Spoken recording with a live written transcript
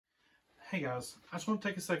Hey guys, I just want to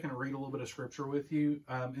take a second to read a little bit of scripture with you.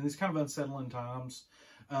 In these kind of unsettling times,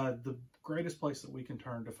 the greatest place that we can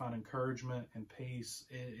turn to find encouragement and peace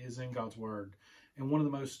is in God's Word. And one of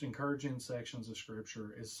the most encouraging sections of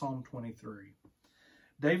scripture is Psalm 23.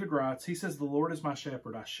 David writes, he says, "The Lord is my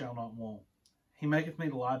shepherd, I shall not want. He maketh me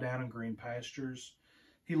to lie down in green pastures.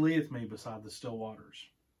 He leadeth me beside the still waters.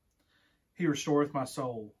 He restoreth my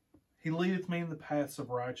soul. He leadeth me in the paths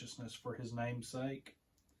of righteousness for his name's sake.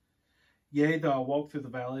 Yea, though I walk through the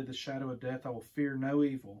valley of the shadow of death, I will fear no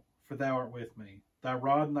evil, for thou art with me. Thy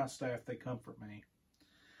rod and thy staff, they comfort me.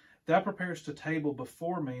 Thou preparest a table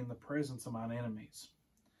before me in the presence of mine enemies.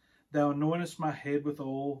 Thou anointest my head with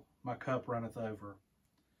oil, my cup runneth over.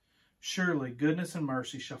 Surely goodness and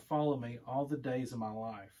mercy shall follow me all the days of my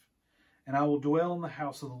life, and I will dwell in the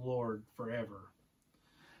house of the Lord forever."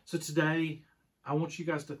 So today, I want you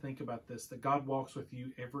guys to think about this, that God walks with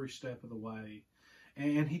you every step of the way,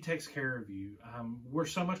 and he takes care of you. We're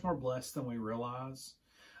so much more blessed than we realize.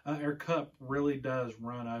 Our cup really does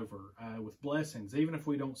run over with blessings, even if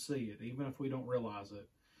we don't see it, even if we don't realize it.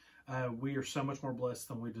 We are so much more blessed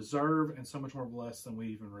than we deserve, and so much more blessed than we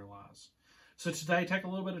even realize. So today, take a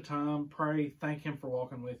little bit of time, pray, thank him for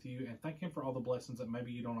walking with you, and thank him for all the blessings that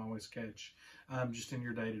maybe you don't always catch just in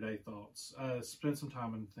your day-to-day thoughts. Spend some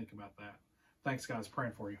time and think about that. Thanks, guys.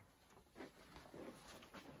 Praying for you.